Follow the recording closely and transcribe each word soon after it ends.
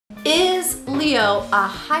Is Leo a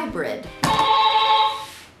hybrid?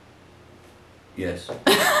 Yes.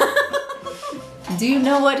 Do you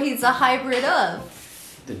know what he's a hybrid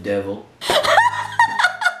of? The devil.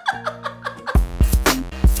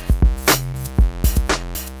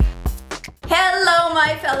 Hello,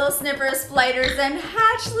 my fellow snippers, flighters, and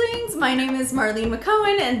hatchlings. My name is Marlene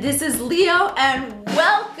McCohen, and this is Leo, and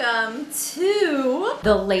welcome to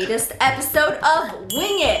the latest episode of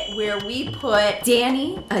Wing It, where we put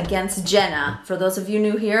Danny against Jenna. For those of you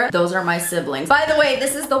new here, those are my siblings. By the way,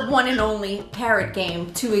 this is the one and only parrot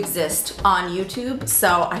game to exist on YouTube,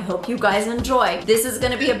 so I hope you guys enjoy. This is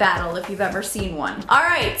gonna be a battle if you've ever seen one. All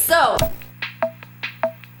right, so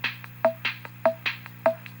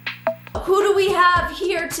who do we have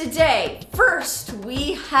here today? First,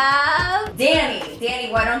 we have Danny.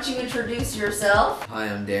 Danny, why don't you introduce yourself? Hi,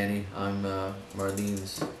 I'm Danny. I'm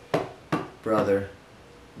Marlene's brother.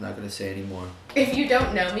 I'm not gonna say anymore. If you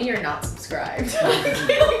don't know me, you're not subscribed. I'm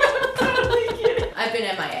totally kidding. I've been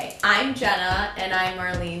MIA. I'm Jenna, and I'm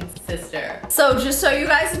Marlene's sister. So just so you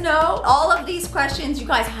guys know, all of these questions you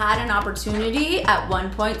guys had an opportunity at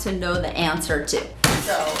one point to know the answer to.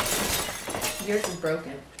 So, yours is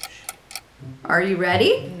broken. Are you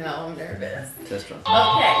ready? No, I'm nervous. Test run.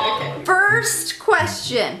 Okay. First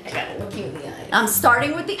question. I gotta look you in the eye. I'm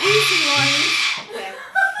starting with the easy one. Okay.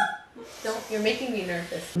 You're making me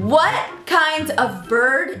nervous. What kind of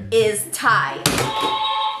bird is Ty?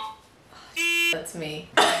 That's me.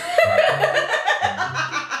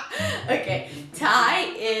 Okay, Ty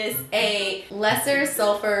is a lesser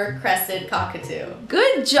sulfur crested cockatoo.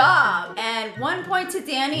 Good job. And 1 point to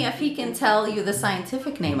Danny if he can tell you the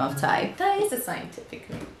scientific name of Ty. That is a scientific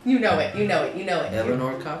name. You know it.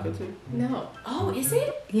 Eleanor Cockatoo? No. Oh, is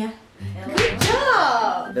it? Yeah. Good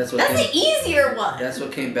job. That's That's the easier one. That's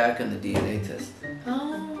what came back on the DNA test.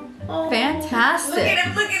 Oh. Fantastic.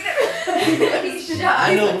 Look at him. He's shocked.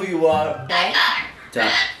 I know who you are. Okay.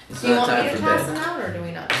 It's Do you not want me time to for toss bed. them out, or do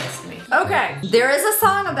we not trust me? Okay, there is a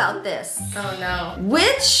song about this. Oh no.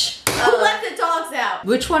 Which Who let the dogs out?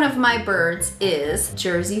 Which one of my birds is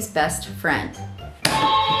Jersey's best friend?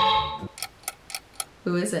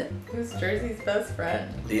 Who is it? Who's Jersey's best friend?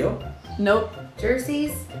 Leo? Nope.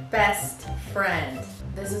 Jersey's best friend.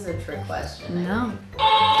 This is a trick question. No.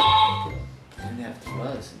 You didn't have to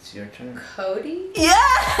buzz. It's your turn. Cody?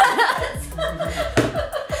 Yes!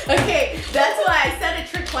 Okay, that's why I said a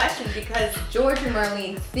trick question, because George and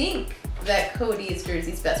Marlene think that Cody is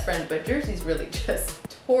Jersey's best friend, but Jersey's really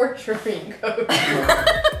just torturing Cody. Take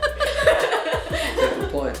the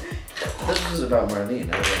point. This was about Marlene,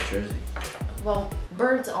 not about Jersey. Well,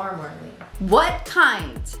 birds are Marlene. What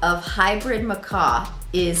kind of hybrid macaw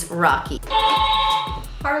is Rocky?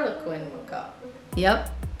 Harlequin macaw. Yep.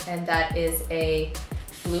 And that is a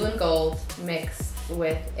blue and gold mixed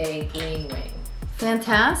with a green wing.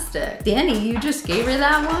 Fantastic. Danny, you just gave her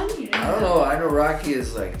that one? I don't know. I know Rocky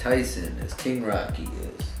is like Tyson, as King Rocky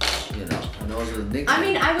is. You know, and those are the nicknames. I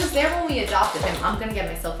mean, I was there when we adopted him. I'm gonna get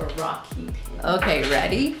myself a Rocky. Okay,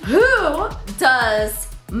 ready? Who does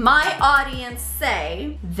my audience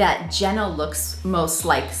say that Jenna looks most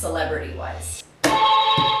like celebrity-wise?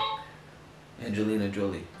 Angelina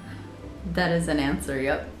Jolie. That is an answer,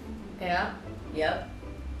 yep. Yeah? Yep.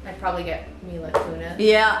 I'd probably get Mila Kunis.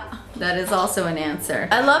 Yeah, that is also an answer.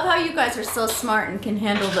 I love how you guys are so smart and can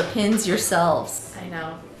handle the pins yourselves. I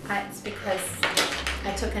know. It's because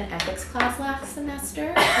I took an ethics class last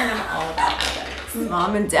semester, and I'm all about ethics.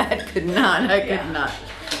 Mom and Dad could not, I Yeah. could not.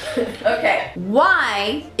 Okay,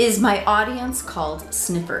 why is my audience called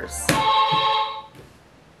sniffers?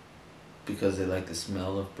 Because they like the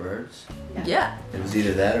smell of birds. Yeah. It was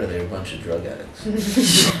either that or they're a bunch of drug addicts.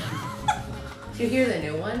 Did you hear the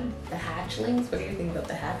new one? The hatchlings? What do you think about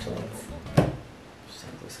the hatchlings?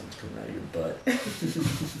 Sounds like something's coming out of your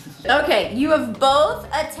butt. Okay, you have both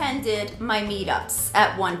attended my meetups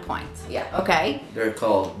at one point. Yeah. Okay? They're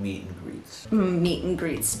called meet and greets. Meet and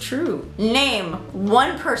greets, true. Name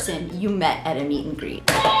one person you met at a meet and greet.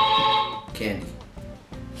 Candy.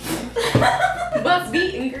 What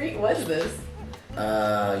meet and greet was this?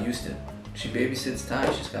 Houston. She babysits Ty.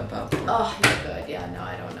 She's got popcorn. Oh, you're good. Yeah, no,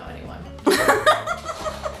 I don't know anyone.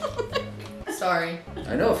 Sorry.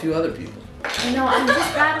 I know a few other people. No, I'm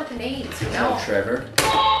just bad with names, you know? Trevor.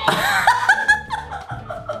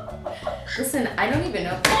 Listen, I don't even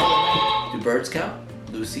know people. Do birds count?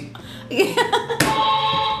 Lucy.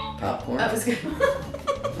 Popcorn. That was good.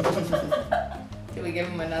 Can we give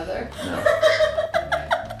him another? No.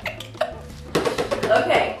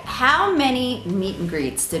 Okay, how many meet and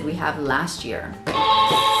greets did we have last year?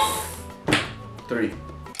 3.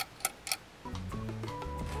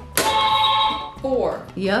 4.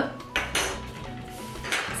 Yep.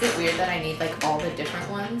 Is it weird that I need like all the different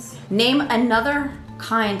ones? Name another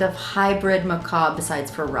kind of hybrid macaw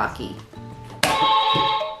besides for Rocky.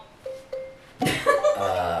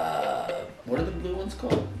 What are the blue ones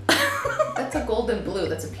called? That's a golden blue.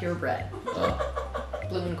 That's a purebred. Oh.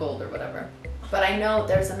 Blue and gold or whatever. But I know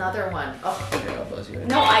there's another one. Oh. Okay, I'll buzz you in.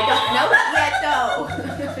 No, I don't know it yet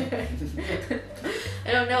though.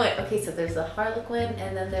 I don't know it. Okay, so there's the Harlequin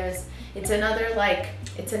and then it's another like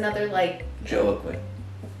Joaquin.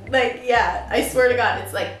 like yeah, I swear to God,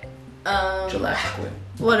 it's like Jalaquin.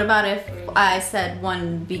 What about if I said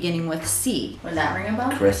one beginning with C? Would that ring a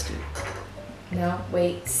bell? Crested. No,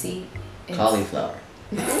 wait, see. Cauliflower.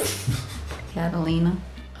 Catalina.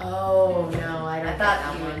 Oh no, I don't thought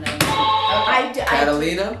that you one. would know.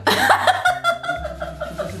 Catalina?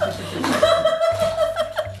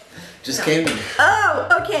 Just came to me. Oh,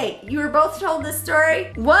 okay. You were both told this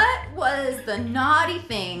story. What was the naughty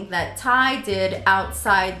thing that Ty did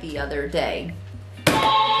outside the other day?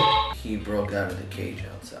 He broke out of the cage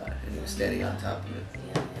outside and he was standing on top of it.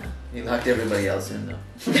 Yeah. He locked everybody else in though.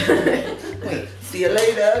 Wait, see you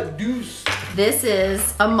later, deuce. This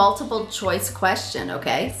is a multiple choice question,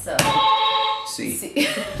 okay? So. See.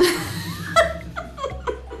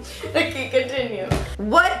 Okay, continue.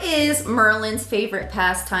 What is Merlin's favorite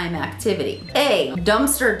pastime activity? A,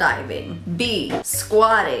 dumpster diving. B,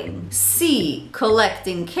 squatting. C,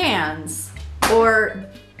 collecting cans. Or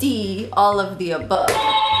D, all of the above.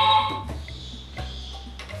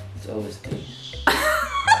 It's always D.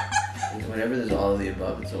 Whenever there's all of the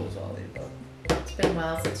above, it's always all of the above. It's been a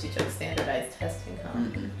while since you took standardized testing, huh?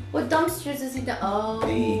 Mm-mm. What dumpsters is he done?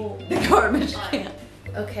 Oh. The garbage Fine. can.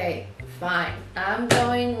 Okay, fine. I'm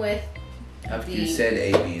going with After D. you said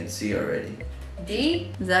A, B, and C already.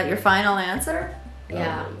 D. Is that your final answer?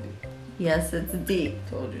 Yeah. I'll go with D. Yes, it's D.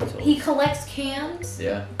 Told you. He collects cans.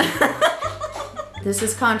 Yeah. This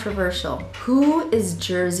is controversial. Who is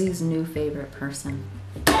Jersey's new favorite person?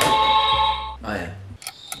 I am.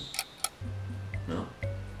 No.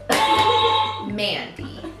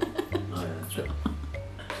 Mandy. I am.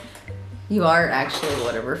 You are actually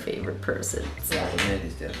one of her favorite persons. Yeah.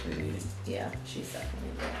 Mandy's definitely D. Yeah, she's definitely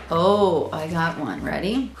there. Oh, I got one.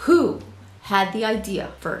 Ready? Who had the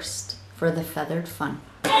idea first for the feathered fun?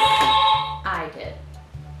 I did.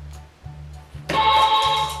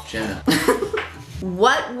 Jenna.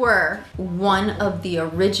 What were one of the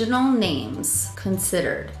original names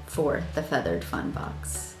considered for the feathered fun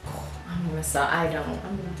box? I'm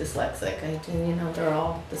dyslexic. They're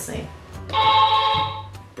all the same.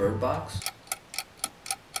 Bird box.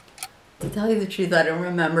 To tell you the truth, I don't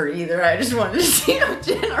remember either. I just wanted to see if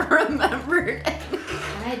Jenna remembered.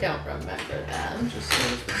 I don't remember them. Just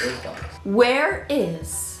say it's the bird box. Where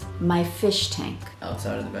is my fish tank?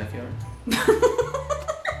 Outside of the backyard.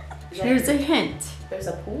 Here's a hint. There's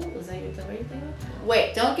a pool? Is that what you're thinking of?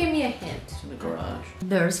 Wait, don't give me a hint. It's in the garage.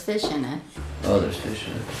 There's fish in it. Oh, there's fish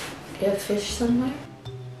in it. You have fish somewhere?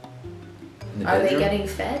 In the Are they bedroom? getting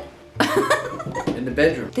fed? In the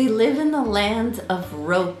bedroom. They live in the land of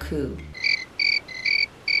Roku.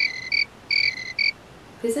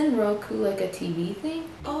 Isn't Roku like a TV thing?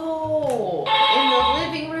 Oh, in the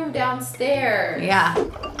living room downstairs. Yeah.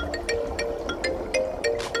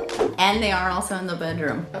 And they are also in the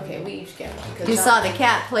bedroom. Okay, we each get one. You saw the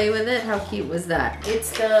cat play with it? How cute was that?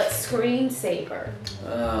 It's the screensaver.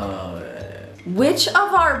 Oh, Which of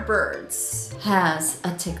our birds has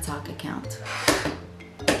a TikTok account?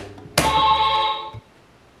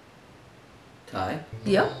 Ty?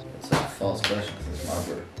 Yep. That's a false question because it's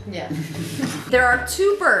my bird. Yeah. There are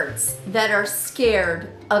two birds that are scared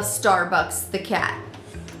of Starbucks the cat.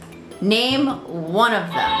 Name one of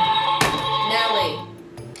them. Nellie.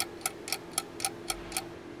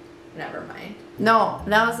 Never mind. No,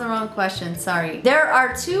 that was the wrong question. Sorry. There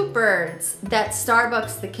are two birds that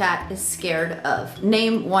Starbucks the cat is scared of.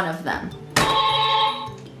 Name one of them.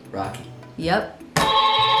 Rocky. Yep.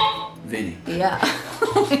 Vinny. Yeah.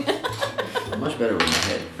 I'm much better with my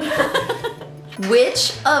head.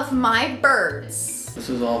 Which of my birds? This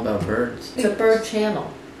is all about birds. It's a bird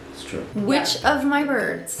channel. It's true. Which of my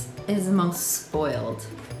birds is most spoiled?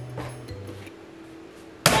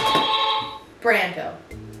 Brando.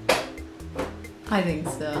 I think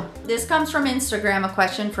so. This comes from Instagram, a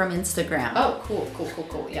question from Instagram. Oh,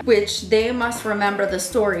 cool, yeah. Which they must remember the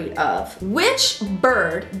story of. Which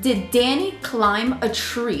bird did Danny climb a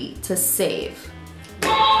tree to save?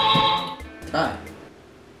 Ty.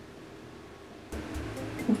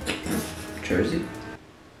 Jersey.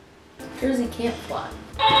 Jersey can't fly.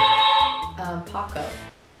 Paco.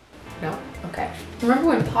 No? Okay. Remember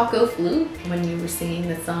when Paco flew? When you were singing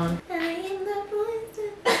the song? I am the voice of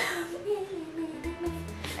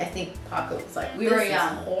think Paco was like, We were this is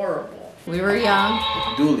young. horrible. We were young.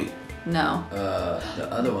 Dooley. No.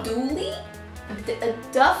 The other one. Dooley? A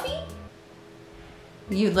Duffy?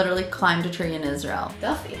 You literally climbed a tree in Israel.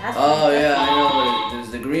 Duffy has to be Oh Duffy. yeah, I know.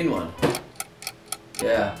 There's the green one.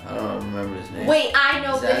 Yeah, I don't remember his name. Wait, I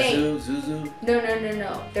know the name. Zuzu?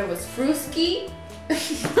 No. There was Fruski.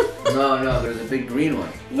 No, there's a big green one.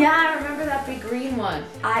 Yeah, I remember that big green one.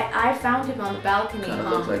 I found him on the balcony. Kind of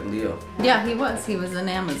looks like Leo. Yeah, he was. He was in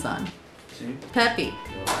Amazon. See? Peppy.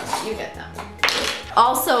 You get that one.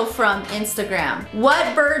 Also from Instagram.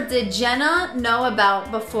 What bird did Jenna know about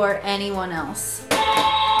before anyone else?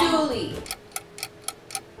 Dooley.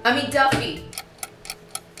 Duffy.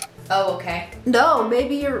 Oh, okay. No,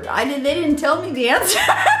 maybe you're. They didn't tell me the answer.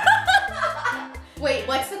 Wait,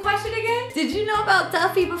 what's the question again? Did you know about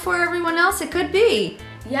Duffy before everyone else? It could be.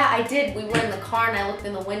 Yeah, I did. We were in the car and I looked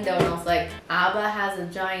in the window and I was like, Abba has a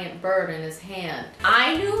giant bird in his hand.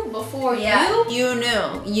 I knew before you? You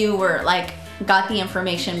knew. You were like, got the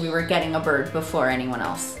information we were getting a bird before anyone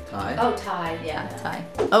else. Ty? Oh, Ty. Yeah, Ty.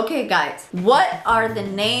 Okay, guys. What are the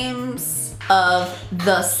names of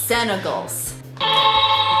the Senegals?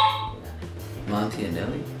 Monty and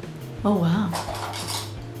Nellie. Oh, wow.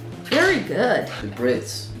 Very good. The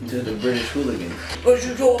Brits. They're the British hooligans. What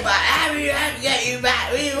you talking about? How you get you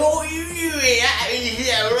back? What you doing?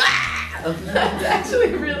 That's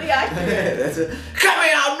actually really accurate. That's it. Come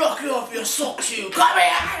here, I'll knock you off your socks, you. Come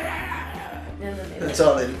here. And then they That's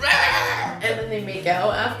all they do. make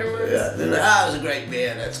out afterwards. Yeah, they're like, That was a great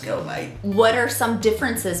beer. Let's go, mate. What are some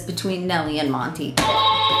differences between Nellie and Monty?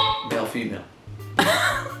 male, female.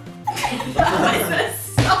 That was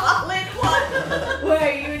a solid one.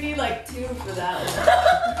 Wait, you would need like 2 for that one.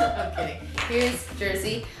 I'm kidding. Here's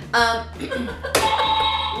Jersey.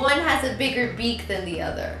 One has a bigger beak than the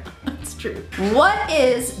other. That's true. What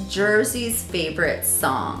is Jersey's favorite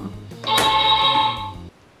song? I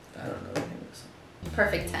don't know the name of this.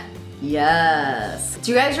 Perfect 10. Yes.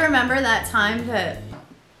 Do you guys remember that time that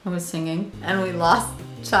I was singing and we lost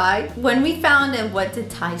Ty? When we found him, what did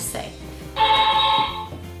Ty say?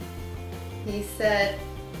 He said,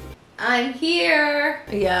 I'm here.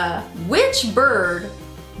 Yeah. Which bird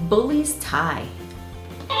bullies Ty?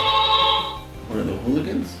 One of the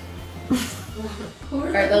hooligans?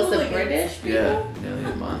 Are those the British people? Yeah, Nellie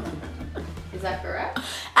and Monty. Is that correct?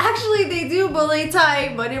 Actually, they do bully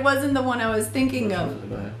Ty, but it wasn't the one I was thinking of.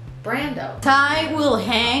 Brando. Ty will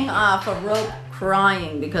hang off a rope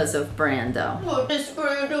crying because of Brando. Well, this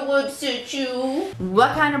Brando would suit you.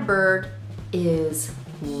 What kind of bird is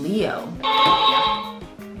Leo?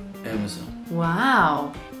 Amazon.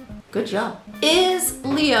 Wow. Good job. Is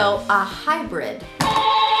Leo a hybrid?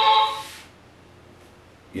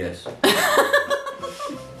 Yes.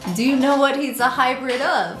 Do you know what he's a hybrid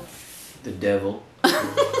of? The devil.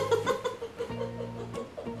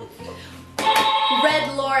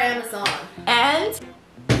 Red Lore Amazon. And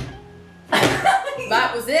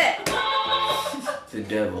That was it. The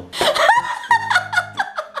devil.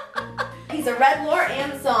 He's a Red Lore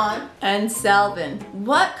Amazon. and Salvin.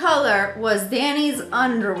 What color was Danny's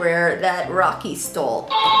underwear that Rocky stole?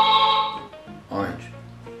 Orange.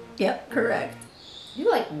 Yep, correct. You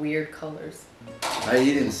like weird colors.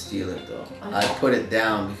 He didn't steal it though. I put it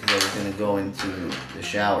down because I was gonna go into the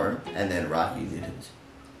shower and then Rocky did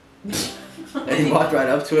it. And he walked right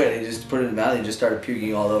up to it and he just put it in the valley and just started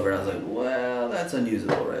puking all over. And I was like, well, that's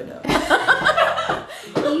unusable right now.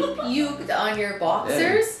 He puked on your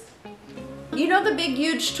boxers? You know the big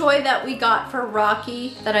huge toy that we got for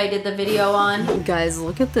Rocky that I did the video on? Guys,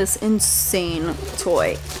 look at this insane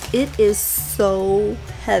toy. It is so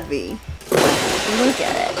heavy. Look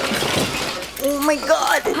at it. Oh my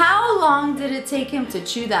god. How long did it take him to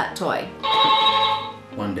chew that toy?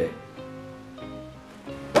 One day.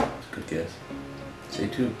 Good guess. Say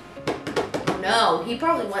 2. No, he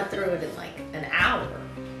probably went through it in like an hour.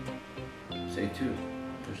 Say 2.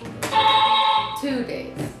 2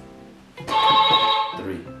 days.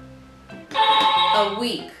 3. A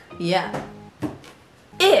week. Yeah.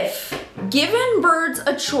 If given birds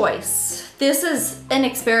a choice, this is an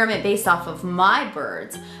experiment based off of my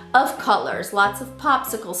birds, of colors, lots of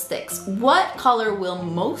popsicle sticks, what color will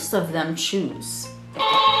most of them choose?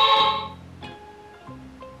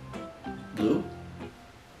 Blue.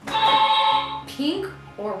 Pink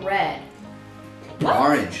or red?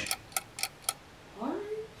 Orange. Orange?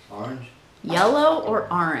 Orange. Yellow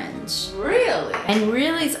or orange? Really? And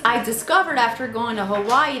really, I discovered after going to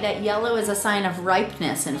Hawaii that yellow is a sign of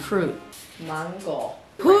ripeness in fruit. Mango.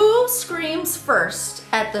 Who screams first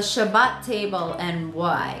at the Shabbat table and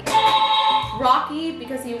why? Rocky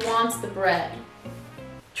because he wants the bread.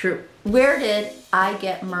 True. Where did I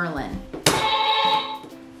get Merlin?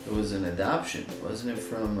 It was an adoption, wasn't it,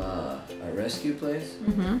 from a rescue place?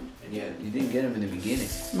 Mm-hmm. And yeah, you didn't get him in the beginning.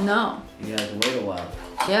 No. You had to wait a while.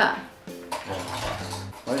 Yeah.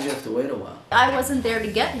 Why did you have to wait a while? I wasn't there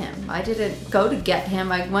to get him. I didn't go to get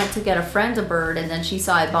him. I went to get a friend a bird, and then she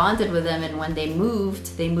saw I bonded with him, and when they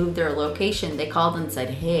moved their location. They called and said,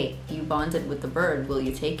 hey, you bonded with the bird. Will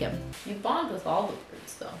you take him? You bond with all the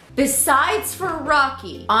birds, though. Besides for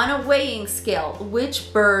Rocky, on a weighing scale,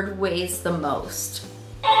 which bird weighs the most?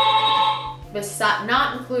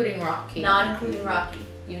 Not including Rocky. Not including Rocky.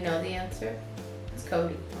 You know the answer? It's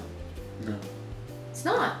Cody. No. It's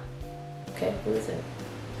not. Okay, who is it?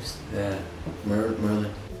 It's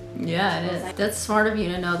Merlin. Yeah, it is. That's smart of you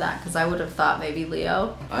to know that, because I would have thought maybe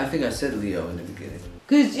Leo. I think I said Leo in the beginning.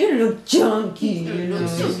 Because you look junky, you look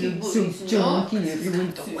so junky.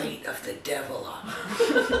 Everyone The weight of the devil on.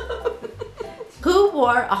 Who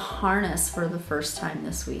wore a harness for the first time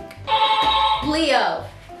this week? Leo.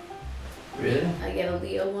 Really? I get a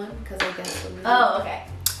Leo one because I guess. Oh, okay.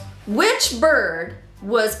 Which bird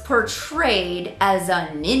was portrayed as a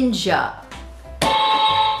ninja?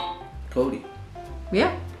 Cody.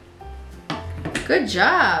 Yeah. Good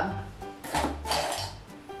job.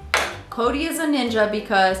 Cody is a ninja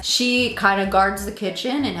because she kind of guards the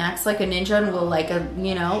kitchen and acts like a ninja and will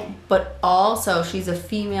but also she's a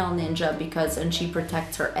female ninja and she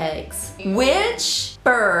protects her eggs. Which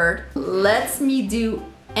bird lets me do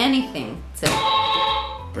anything to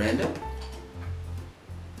Brando?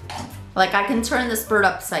 Like I can turn this bird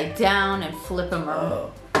upside down and flip him around.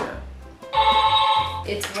 Oh, yeah.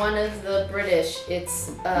 It's one of the British.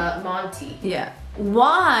 It's Monty. Yeah.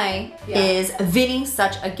 Why is Vinny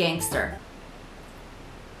such a gangster?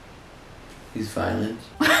 He's violent.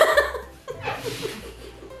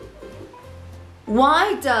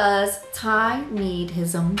 Why does Ty need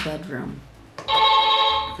his own bedroom?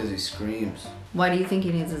 Because he screams. Why do you think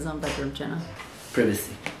he needs his own bedroom, Jenna?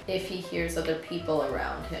 Privacy. If he hears other people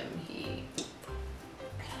around him, he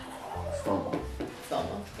FOMO.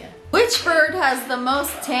 yeah. Which bird has the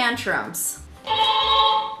most tantrums?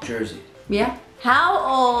 Jersey. Yeah. How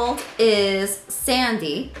old is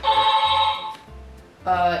Sandy?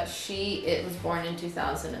 It was born in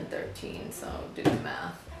 2013, so do the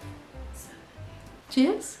math. She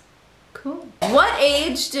is? Cool. What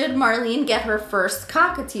age did Marlene get her first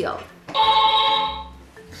cockatiel?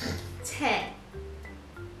 10.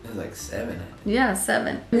 It was like 7. Yeah,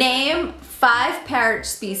 7. Name 5 parrot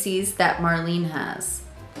species that Marlene has.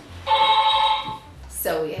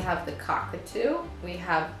 So we have the cockatoo, we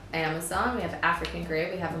have Amazon, we have African gray,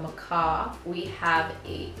 we have a macaw, we have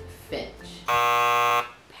a finch. Parrot.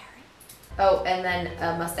 Oh, and then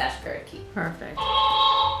a mustache parakeet. Perfect.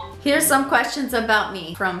 Here's some questions about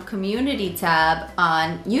me from community tab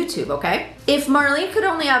on YouTube, okay? If Marlene could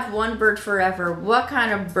only have one bird forever, what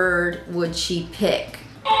kind of bird would she pick?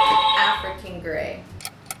 African gray.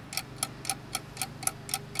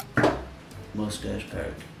 Mustache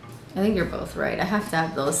parrot. I think you're both right. I have to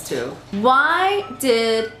have those two. Why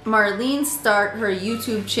did Marlene start her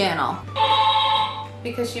YouTube channel?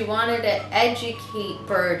 Because she wanted to educate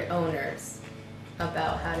bird owners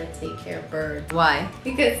about how to take care of birds. Why?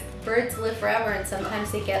 Because birds live forever and sometimes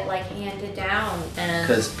they get like handed down and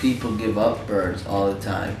Because people give up birds all the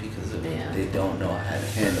time because Yeah. they don't know how to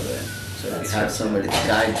handle it. So if That's you have true. somebody to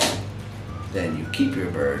guide you, then you keep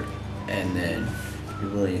your bird and then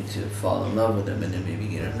you're willing to fall in love with them and then maybe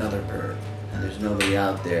get another bird. And there's nobody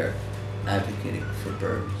out there advocating for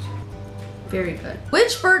birds. Very good.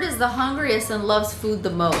 Which bird is the hungriest and loves food the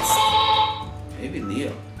most? Maybe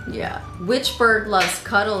Leo. Yeah. Which bird loves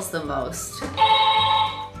cuddles the most?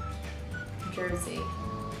 Jersey.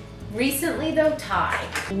 Recently though, Thai.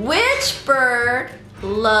 Which bird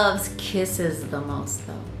loves kisses the most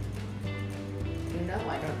though? You know,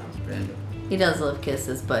 I don't know. Brando. He does love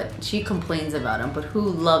kisses, but she complains about them. But who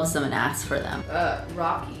loves them and asks for them?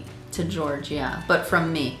 Rocky. To George, yeah. But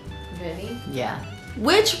from me. Vinny. Yeah.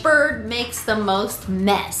 Which bird makes the most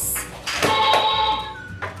mess?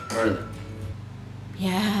 Merlin.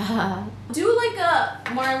 Yeah. Do like a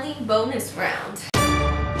Marlene bonus round.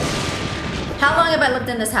 How long have I lived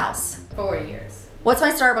in this house? 4 years. What's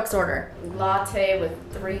my Starbucks order? Latte with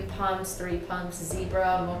 3 pumps,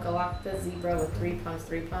 zebra, mocha latte, zebra with 3 pumps.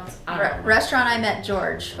 I don't know. Restaurant I met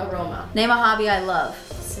George. Aroma. Name a hobby I love.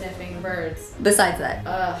 Sniffing birds. Besides that.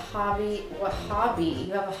 Hobby. What hobby?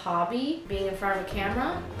 You have a hobby? Being in front of a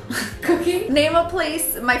camera? Cooking? Name a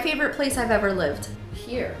place, my favorite place I've ever lived.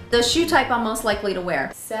 Here. The shoe type I'm most likely to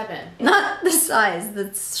wear. 7. Not the size,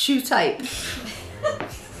 the shoe type.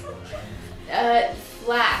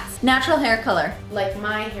 flat. Natural hair color. Like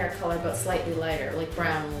my hair color, but slightly lighter, like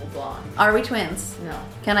brown and blonde. Are we twins? No.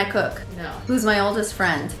 Can I cook? No. Who's my oldest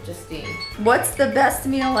friend? Justine. What's the best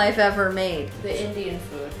meal I've ever made? The Indian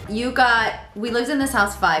food. We lived in this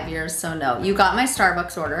house 5 years, so no. You got my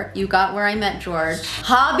Starbucks order. You got where I met George.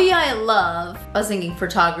 Hobby I love. I was thinking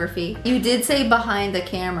photography. You did say behind the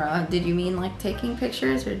camera. Did you mean like taking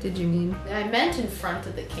pictures or did you mean? I meant in front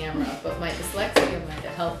of the camera, but my dyslexia might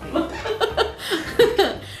have helped me.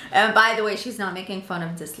 And by the way, she's not making fun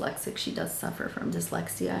of dyslexic. She does suffer from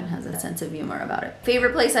dyslexia and has a sense of humor about it.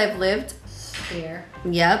 Favorite place I've lived? Here.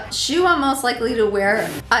 Yep. Shoe I'm most likely to wear.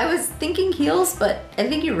 I was thinking heels, but I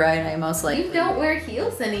think you're right. I most likely. You don't wear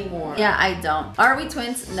heels anymore. Yeah, I don't. Are we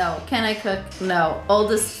twins? No. Can I cook? No.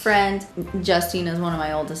 Oldest friend? Justine is one of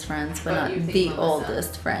my oldest friends, but not the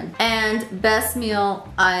oldest friend. And best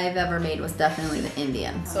meal I've ever made was definitely the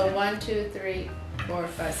Indian. So 1, 2, 3, 4,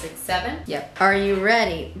 5, 6, 7. Yep. Are you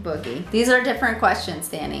ready, Boogie? These are different questions,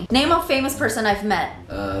 Danny. Name a famous person I've met.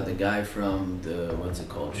 The guy from the, what's it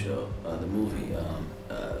called show? The movie,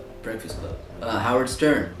 Breakfast Club. Howard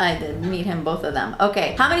Stern. I did meet him, both of them.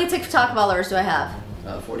 Okay. How many TikTok followers do I have?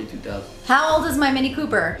 42,000. How old is my Mini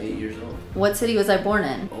Cooper? 8 years old. What city was I born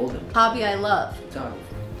in? Oldham. Hobby I love.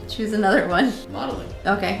 Photographer. Choose another one. Modeling.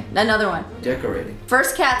 Okay, another one. Decorating.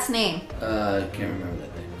 First cat's name. Can't remember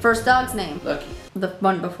that thing. First dog's name. Lucky. The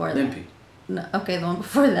one before that. Limpy. No, okay, the one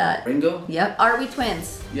before that. Ringo? Yep. Are we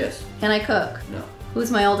twins? Yes. Can I cook? No.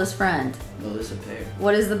 Who's my oldest friend? Melissa Pear.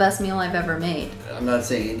 What is the best meal I've ever made? I'm not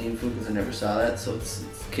saying Indian food because I never saw that, so it's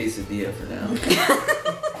quesadilla for now.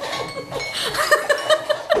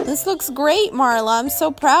 This looks great, Marla. I'm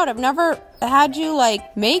so proud. I've never had you,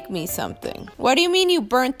 like, make me something. What do you mean you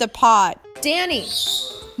burnt the pot? Danny,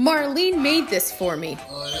 Marlene made this for me.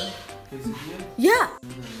 Oh, yeah? Quesadilla? Yeah.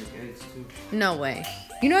 Eggs, too. No way.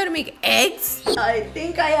 You know how to make eggs? I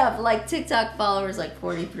think I have like TikTok followers like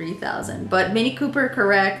 43,000. But Mini Cooper,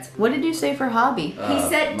 correct. What did you say for hobby? He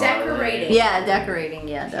said decorating. Yeah, decorating.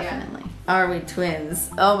 Yeah, definitely. Are we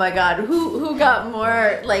twins? Oh my god, who got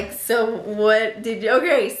more? Like, so what did you?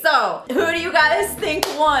 Okay, so who do you guys think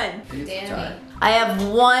won? Danny. I have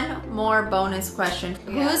one more bonus question.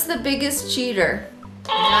 Who's the biggest cheater?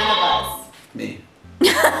 None of us. Me.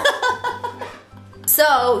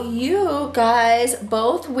 So you guys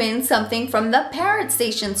both win something from the Parrot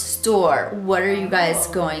Station store. What are you guys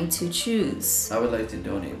going to choose? I would like to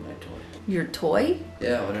donate my toy. Your toy?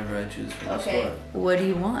 Yeah, whatever I choose from the store. What do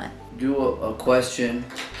you want? Do a question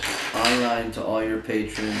online to all your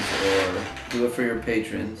patrons, or do it for your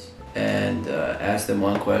patrons and ask them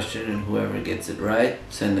one question, and whoever gets it right,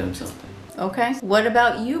 send them something. Okay. What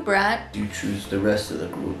about you, Brad? You choose the rest of the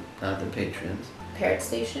group, not the patrons. Parrot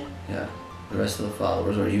Station? Yeah, the rest of the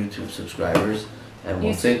followers or YouTube subscribers. And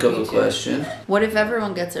we'll think of a question. What if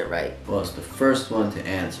everyone gets it right? Well, it's the first one to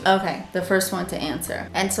answer. Okay, the first one to answer.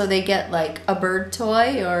 And so they get like a bird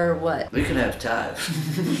toy or what? We can have ties.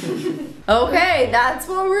 Okay, that's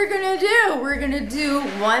what we're gonna do. We're gonna do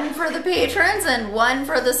one for the patrons and one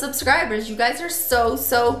for the subscribers. You guys are so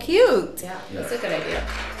cute. Yeah, that's a good idea.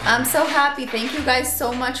 I'm so happy. Thank you guys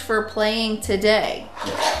so much for playing today.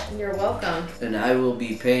 You're welcome. And I will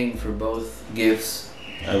be paying for both gifts.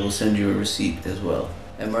 I will send you a receipt as well.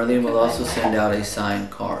 And Marlene will also send out a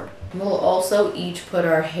signed card. We'll also each put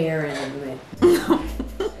our hair in it.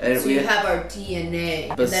 And So you have our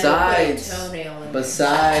DNA. Besides, and then we'll put a toenail in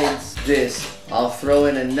besides this, I'll throw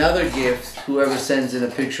in another gift, whoever sends in a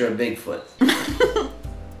picture of Bigfoot.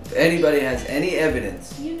 If anybody has any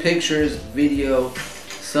evidence, pictures, video,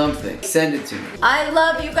 something, send it to me. I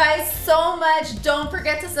love you guys so much. Don't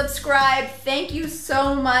forget to subscribe. Thank you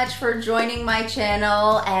so much for joining my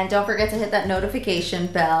channel. And don't forget to hit that notification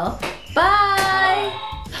bell. Bye.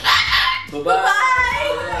 Bye-bye.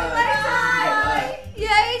 Bye. Bye. Tie.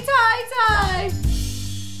 Yay, tie.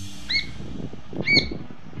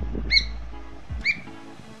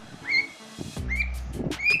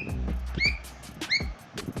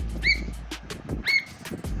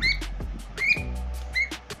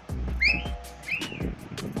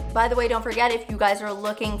 By the way, don't forget, if you guys are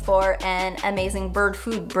looking for an amazing bird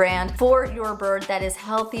food brand for your bird that is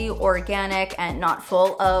healthy, organic, and not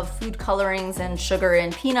full of food colorings and sugar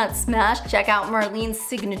and peanut smash, check out Marlene's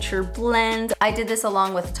signature blend. I did this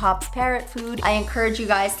along with Top's Parrot Food. I encourage you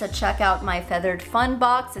guys to check out my Feathered Fun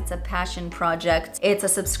box. It's a passion project. It's a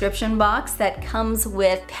subscription box that comes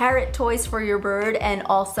with parrot toys for your bird and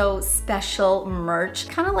also special merch.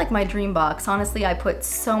 Kind of like my dream box. Honestly, I put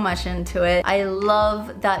so much into it. I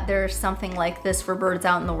love that there's something like this for birds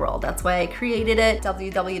out in the world. That's why I created it.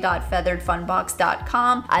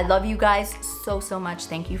 www.featheredfunbox.com. I love you guys so much.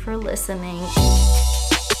 Thank you for listening.